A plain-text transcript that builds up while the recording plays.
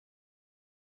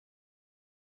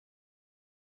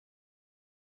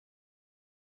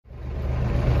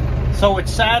So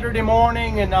it's Saturday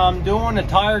morning and I'm doing a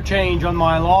tire change on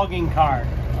my logging cart.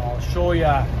 I'll show you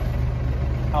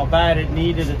how bad it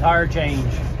needed a tire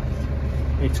change.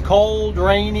 It's cold,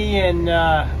 rainy and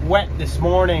wet this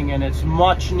morning, and it's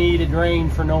much needed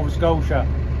rain for Nova Scotia.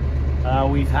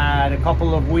 We've had a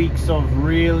couple of weeks of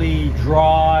really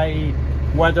dry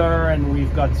weather and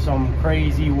we've got some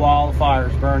crazy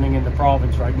wildfires burning in the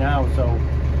province right now. So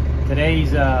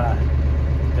today's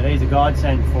a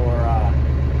godsend for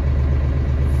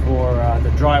the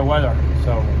dry weather.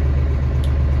 So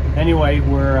anyway,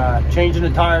 we're changing the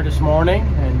tire this morning,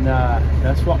 and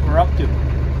that's what we're up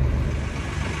to.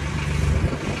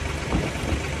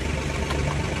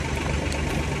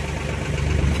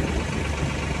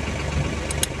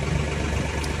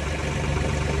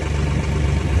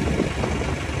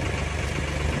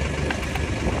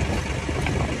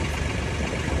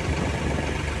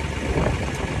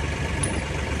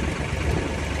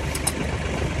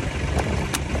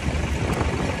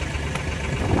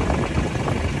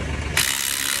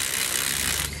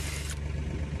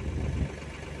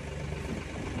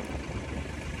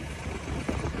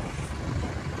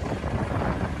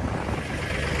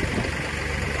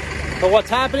 So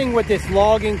what's happening with this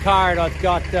logging cart, I've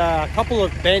got a couple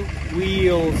of bent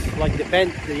wheels, like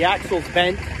the axle's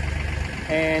bent,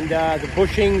 and the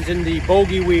bushings and the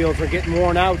bogie wheels are getting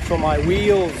worn out. So my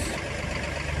wheels,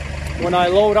 when I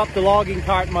load up the logging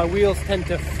cart, my wheels tend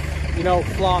to,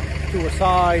 flop to a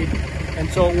side, and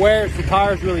so it wears the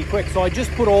tires really quick. So I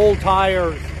just put old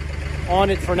tires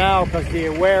on it for now because they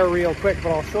wear real quick,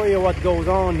 but I'll show you what goes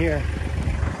on here.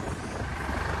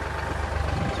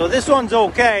 So this one's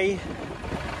okay.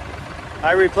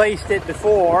 I replaced it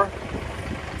before,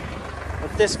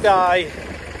 but this guy,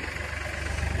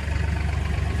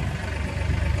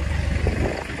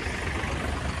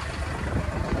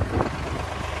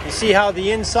 you see how the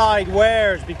inside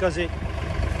wears because it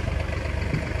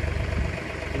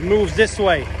moves this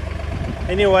way.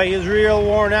 Anyway, it's real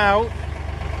worn out.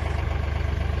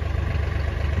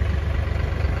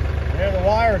 There the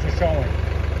wires are showing.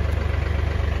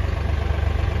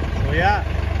 So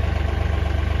yeah.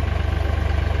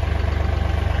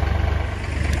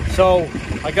 So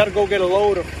I got to go get a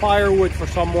load of firewood for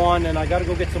someone, and I got to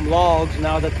go get some logs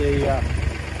now that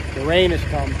the rain has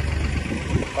come.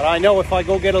 But I know if I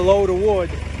go get a load of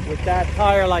wood with that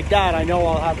tire like that, I know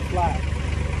I'll have a flat.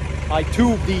 I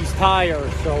tube these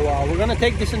tires, so we're going to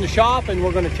take this in the shop and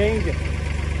we're going to change it.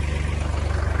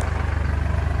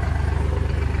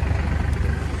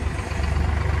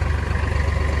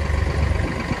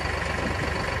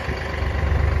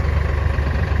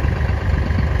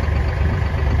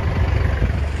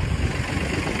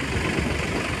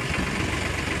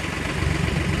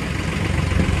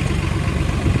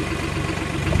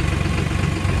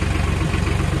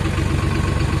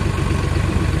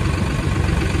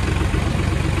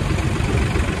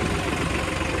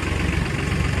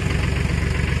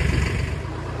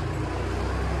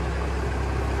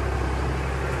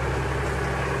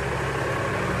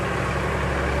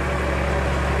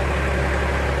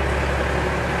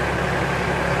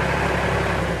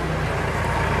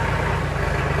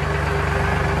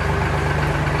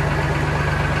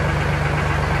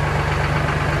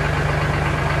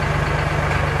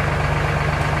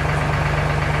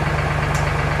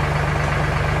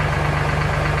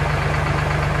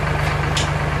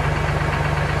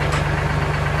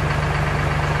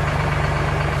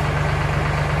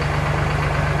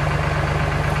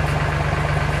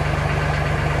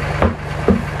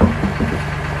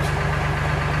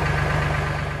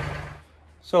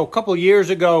 So a couple of years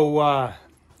ago, a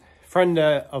friend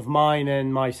of mine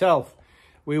and myself,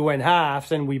 we went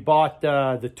halves and we bought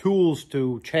the tools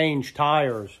to change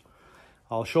tires.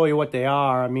 I'll show you what they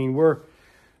are. I mean, we're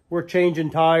changing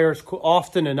tires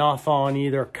often enough on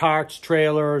either carts,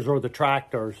 trailers, or the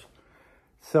tractors.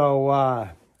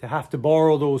 So to have to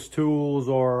borrow those tools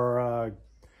or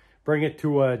bring it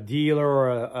to a dealer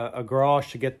or a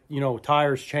garage to get,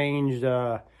 tires changed,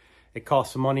 it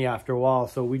costs some money after a while.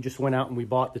 So we just went out and we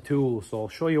bought the tools. So I'll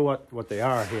show you what they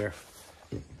are here.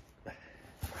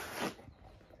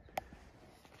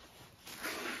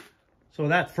 So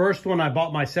that first one I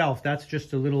bought myself, that's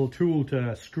just a little tool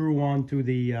to screw onto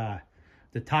the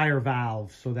tire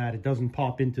valve so that it doesn't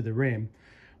pop into the rim.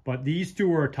 But these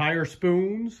two are tire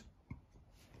spoons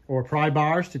or pry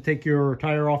bars to take your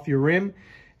tire off your rim.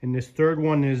 And this third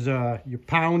one is you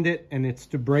pound it, and it's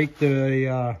to break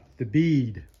the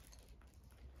bead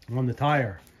on the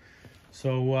tire.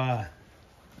 So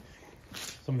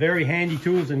some very handy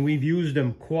tools, and we've used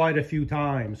them quite a few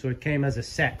times. So it came as a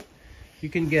set. You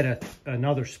can get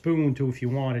another spoon too if you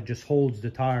want. It just holds the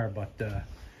tire, but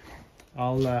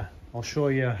I'll show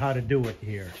you how to do it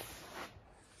here.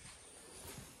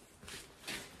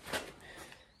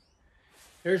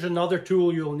 Here's another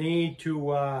tool you'll need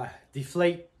to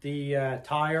deflate the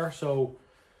tire. So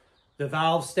the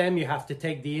valve stem, you have to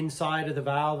take the inside of the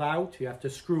valve out. You have to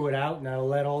screw it out, and that'll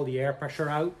let all the air pressure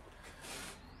out.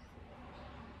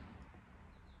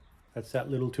 That's that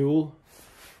little tool.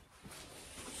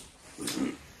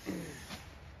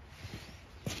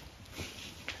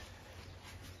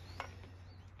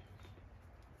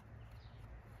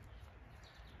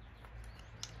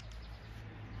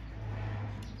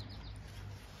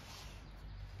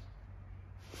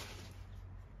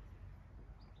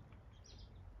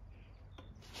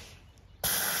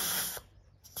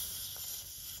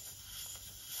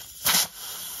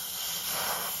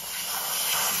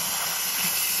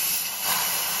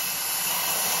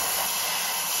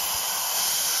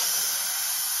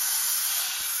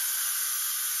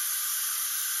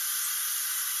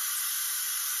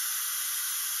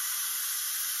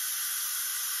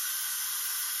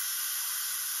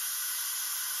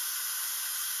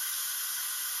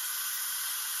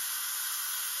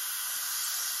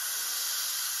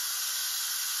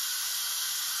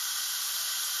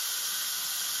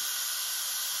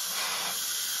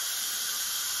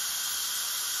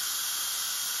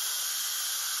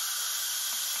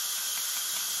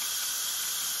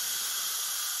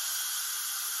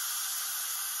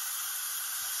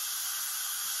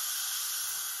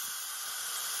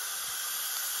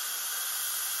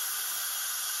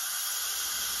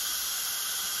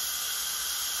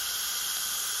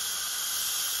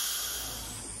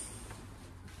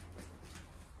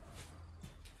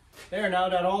 There, now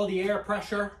that all the air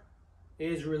pressure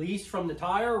is released from the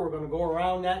tire, we're going to go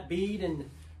around that bead and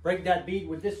break that bead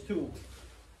with this tool.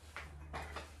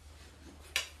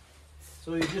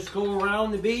 So you just go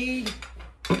around the bead.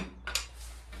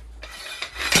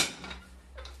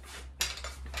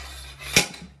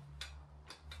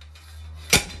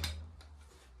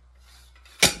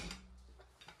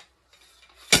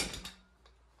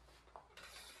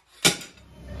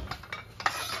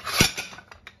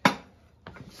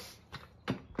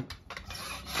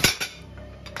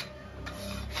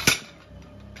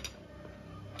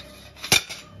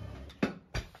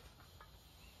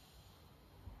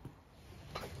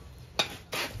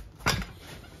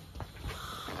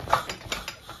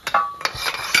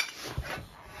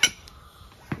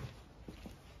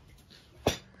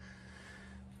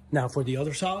 Now for the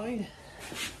other side.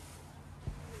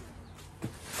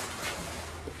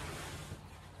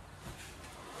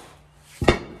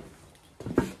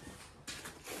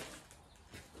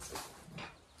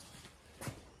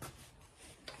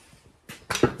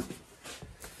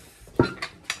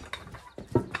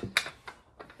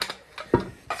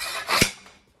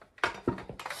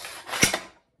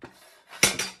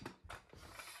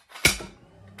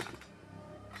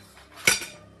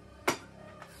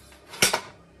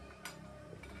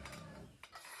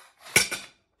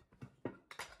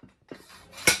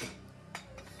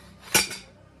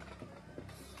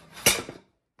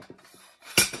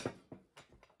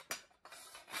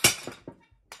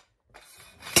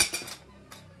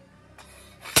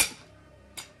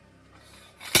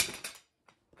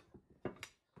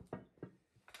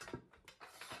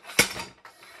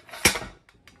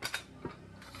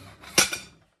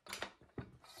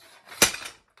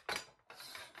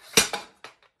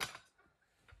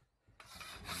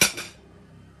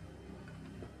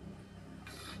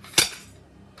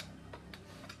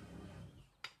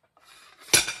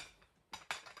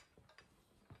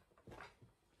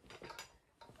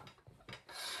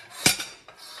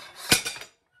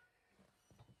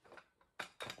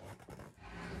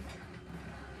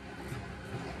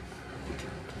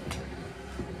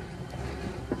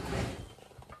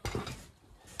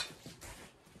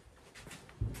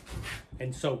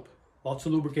 And soap, lots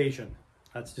of lubrication.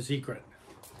 That's the secret.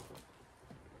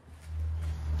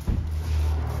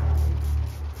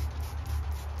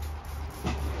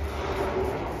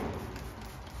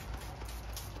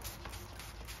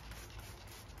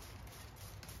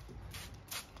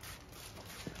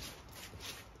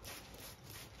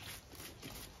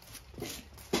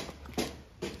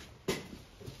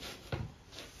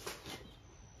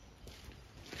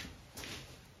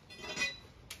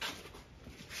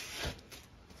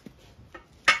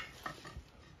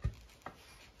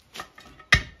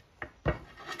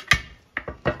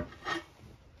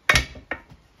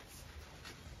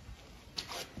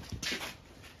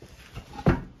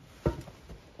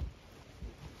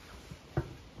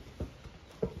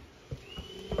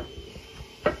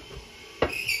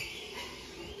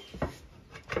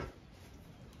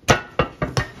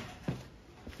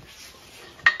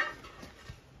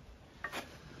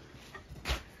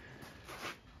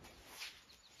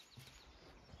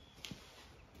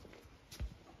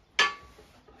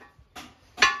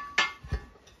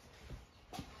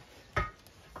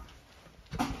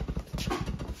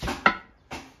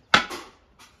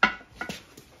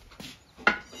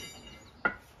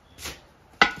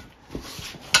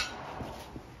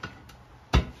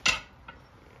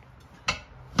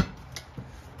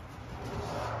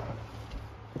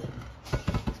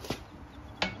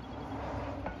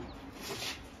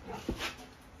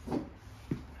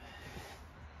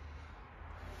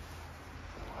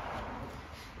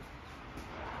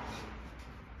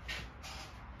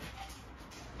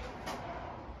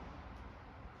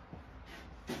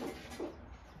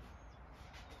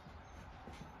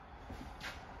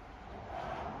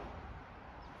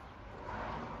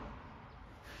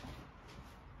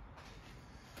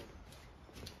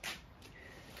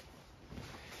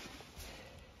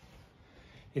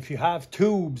 if you have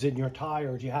tubes in your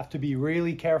tires, you have to be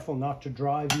really careful not to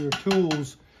drive your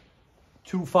tools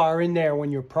too far in there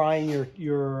when you're prying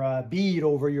your bead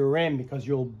over your rim, because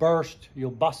you'll bust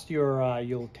your,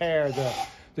 you'll tear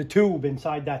the tube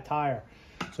inside that tire.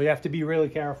 So you have to be really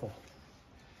careful.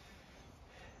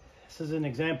 This is an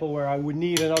example where I would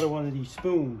need another one of these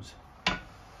spoons,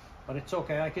 but it's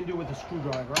okay, I can do with a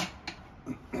screwdriver.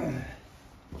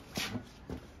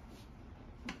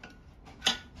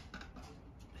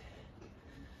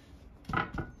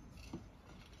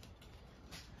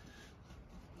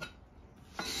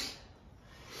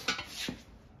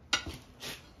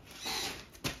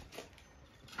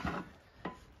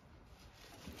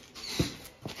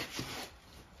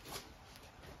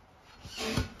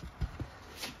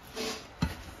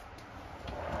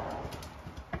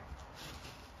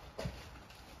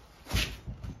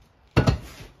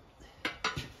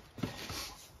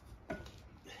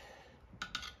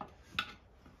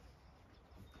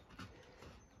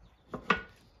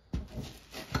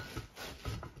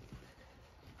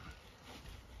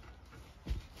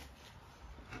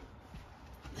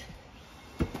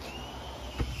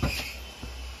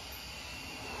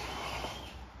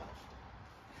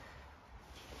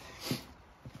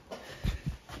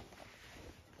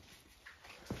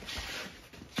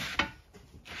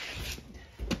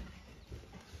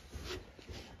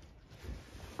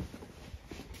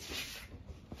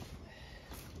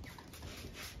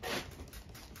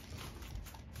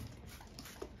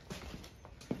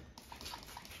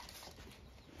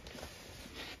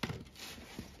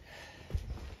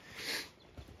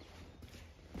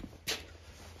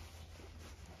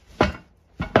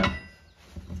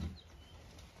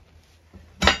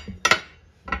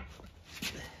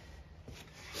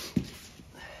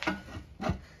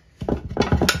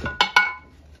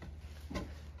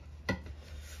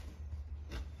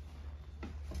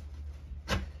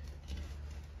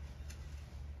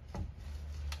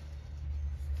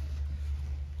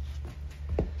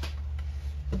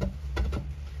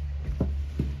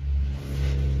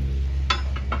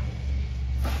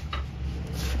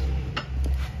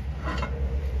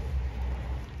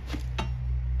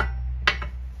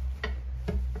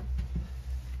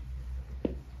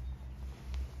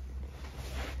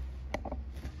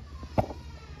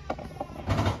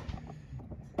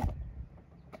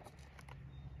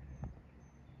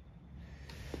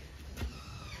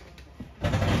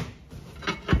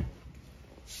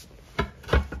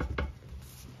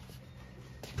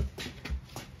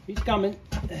 He's coming.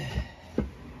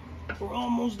 We're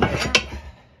almost there.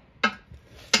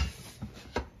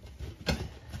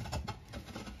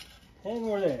 And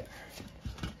we're there.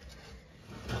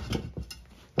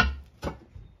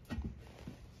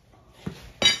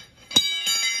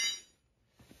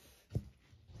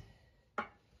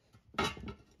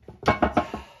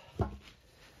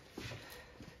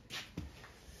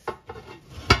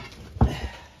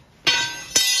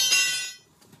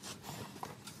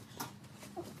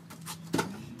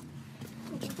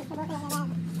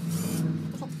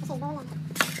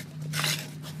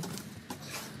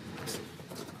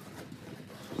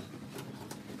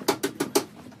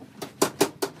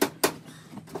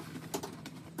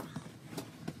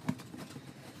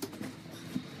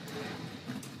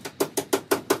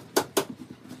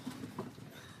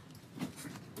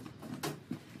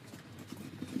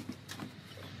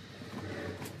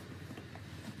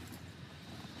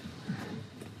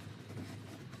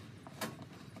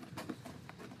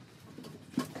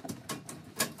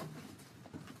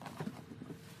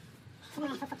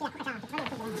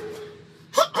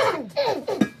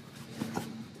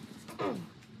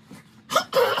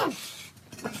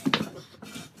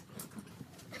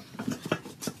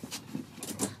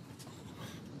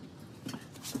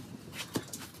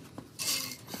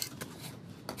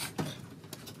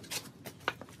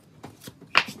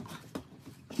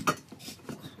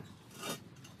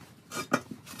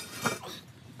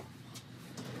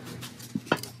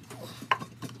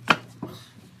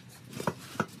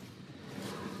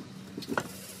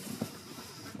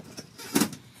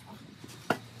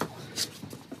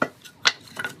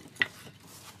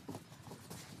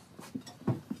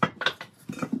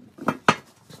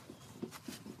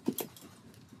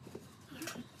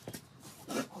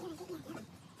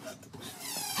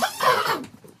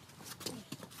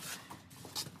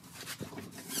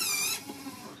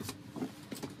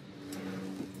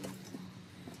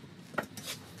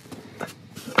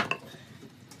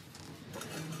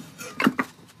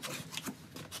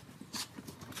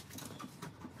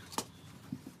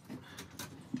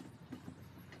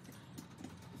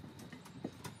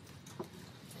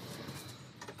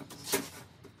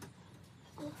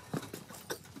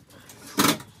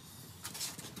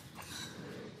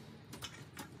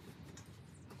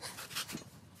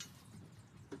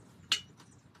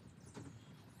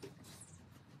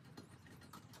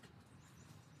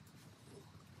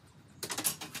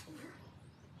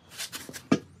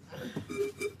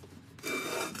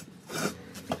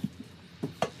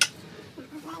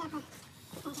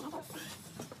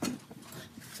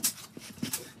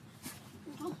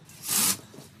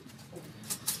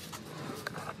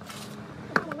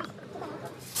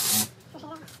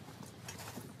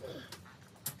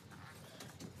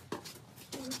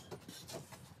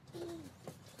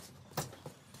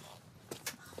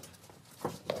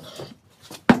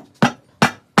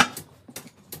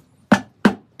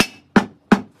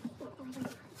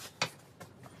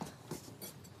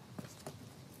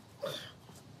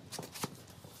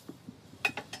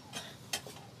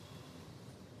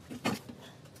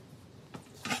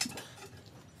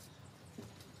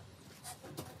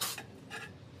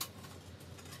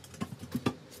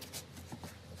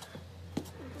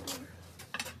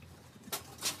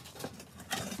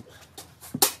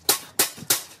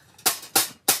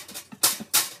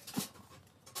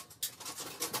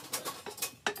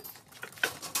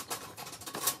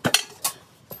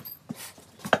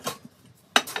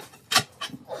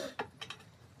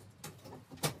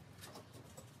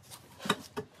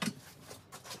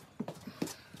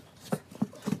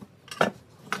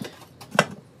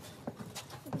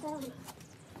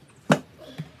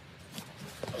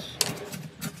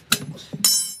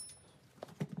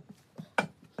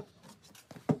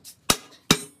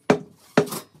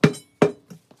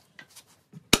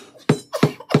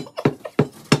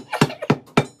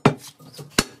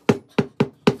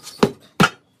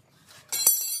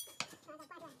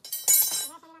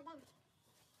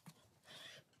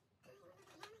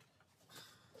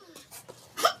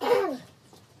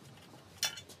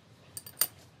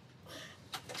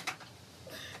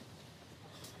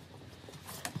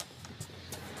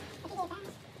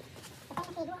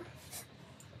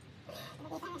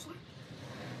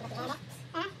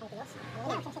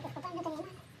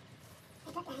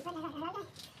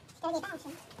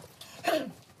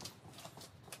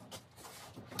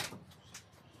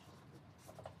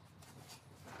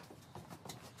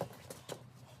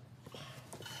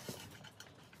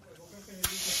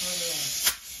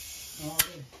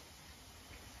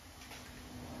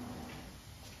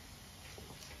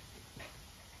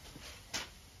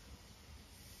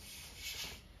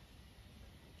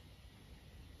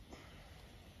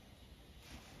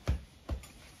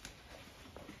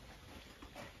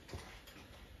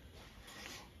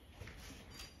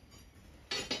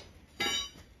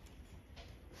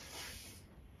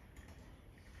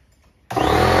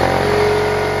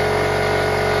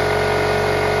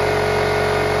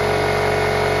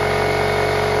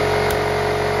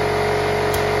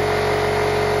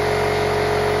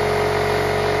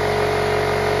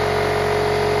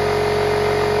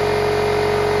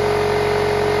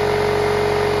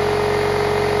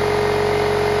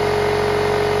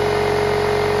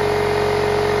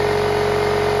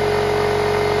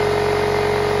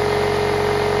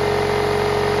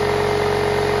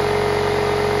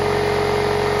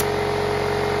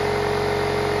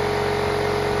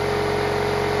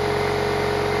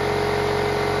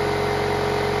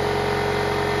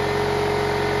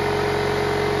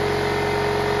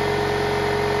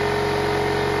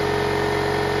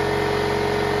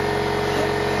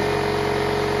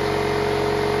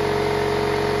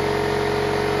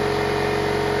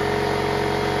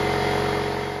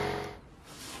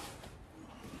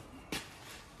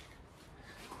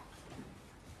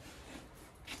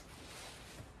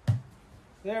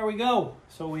 There we go.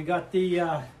 So we got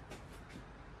the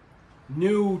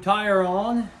new tire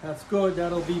on. That's good.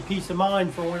 That'll be peace of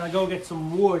mind for when I go get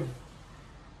some wood.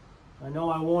 I know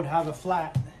I won't have a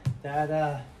flat.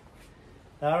 That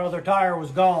other tire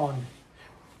was gone.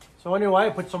 So anyway, I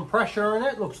put some pressure in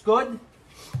it. Looks good.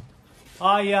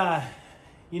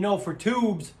 You know, for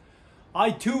tubes,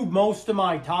 I tube most of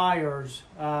my tires.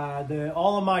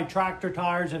 All of my tractor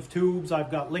tires have tubes.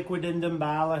 I've got liquid in them,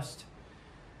 ballast.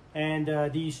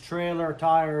 And these trailer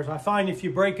tires, I find if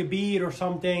you break a bead or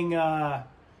something,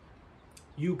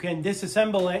 you can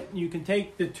disassemble it. You can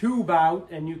take the tube out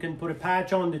and you can put a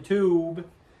patch on the tube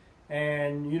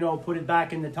and, you know, put it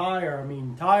back in the tire. I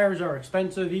mean, tires are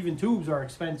expensive, even tubes are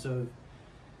expensive.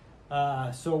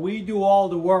 So we do all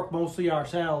the work mostly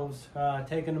ourselves,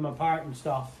 taking them apart and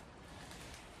stuff.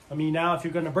 I mean, now if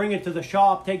you're going to bring it to the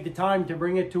shop, take the time to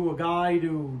bring it to a guy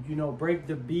to, you know, break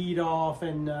the bead off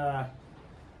and,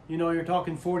 you know, you're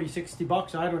talking 40, 60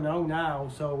 bucks, I don't know now.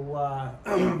 So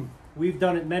we've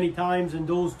done it many times and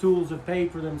those tools have paid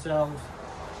for themselves.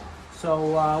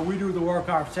 So we do the work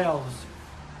ourselves.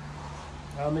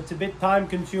 It's a bit time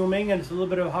consuming and it's a little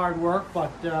bit of hard work,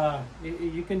 but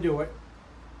you can do it.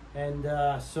 And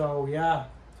so yeah,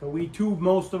 so we tube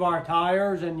most of our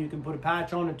tires and you can put a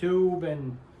patch on a tube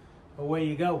and away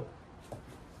you go.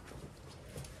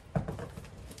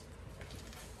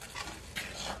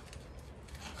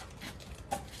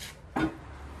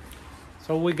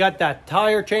 So we got that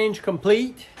tire change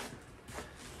complete.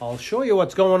 I'll show you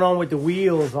what's going on with the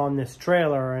wheels on this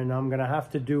trailer, and I'm gonna have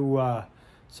to do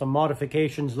some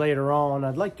modifications later on.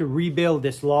 I'd like to rebuild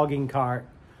this logging cart.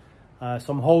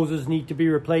 Some hoses need to be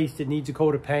replaced. It needs a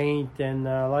coat of paint, and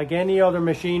like any other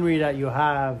machinery that you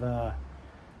have,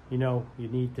 you know, you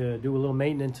need to do a little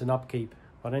maintenance and upkeep.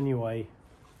 But anyway,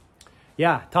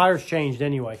 yeah, tires changed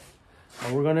anyway.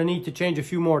 We're gonna need to change a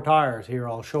few more tires here.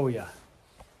 I'll show you.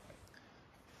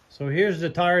 So here's the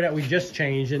tire that we just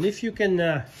changed, and if you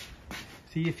can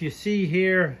see, if you see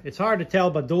here, it's hard to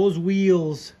tell, but those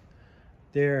wheels,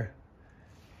 they're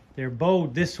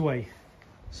bowed this way.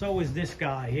 So is this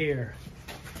guy here.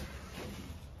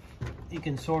 You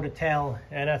can sort of tell,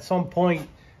 and at some point,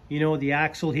 you know, the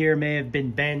axle here may have been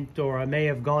bent, or I may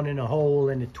have gone in a hole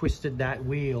and it twisted that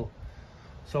wheel.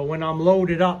 So when I'm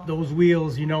loaded up, those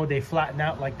wheels, you know, they flatten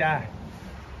out like that.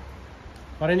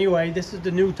 But anyway, this is the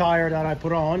new tire that I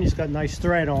put on. It's got nice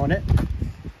thread on it.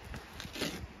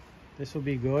 This will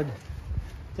be good.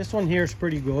 This one here is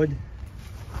pretty good.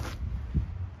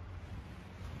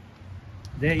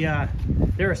 They're a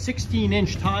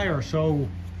 16-inch tire, so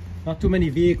not too many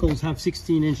vehicles have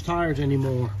 16-inch tires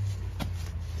anymore.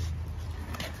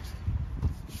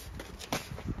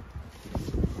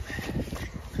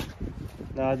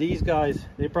 Now these guys,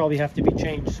 they probably have to be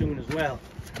changed soon as well.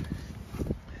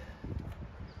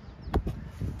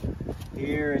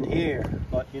 Here and here,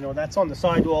 but you know, that's on the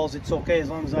sidewalls. It's okay as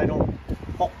long as I don't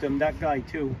hook them. That guy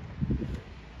too.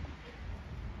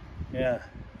 Yeah.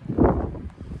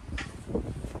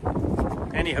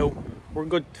 Anywho, we're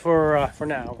good for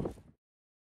now.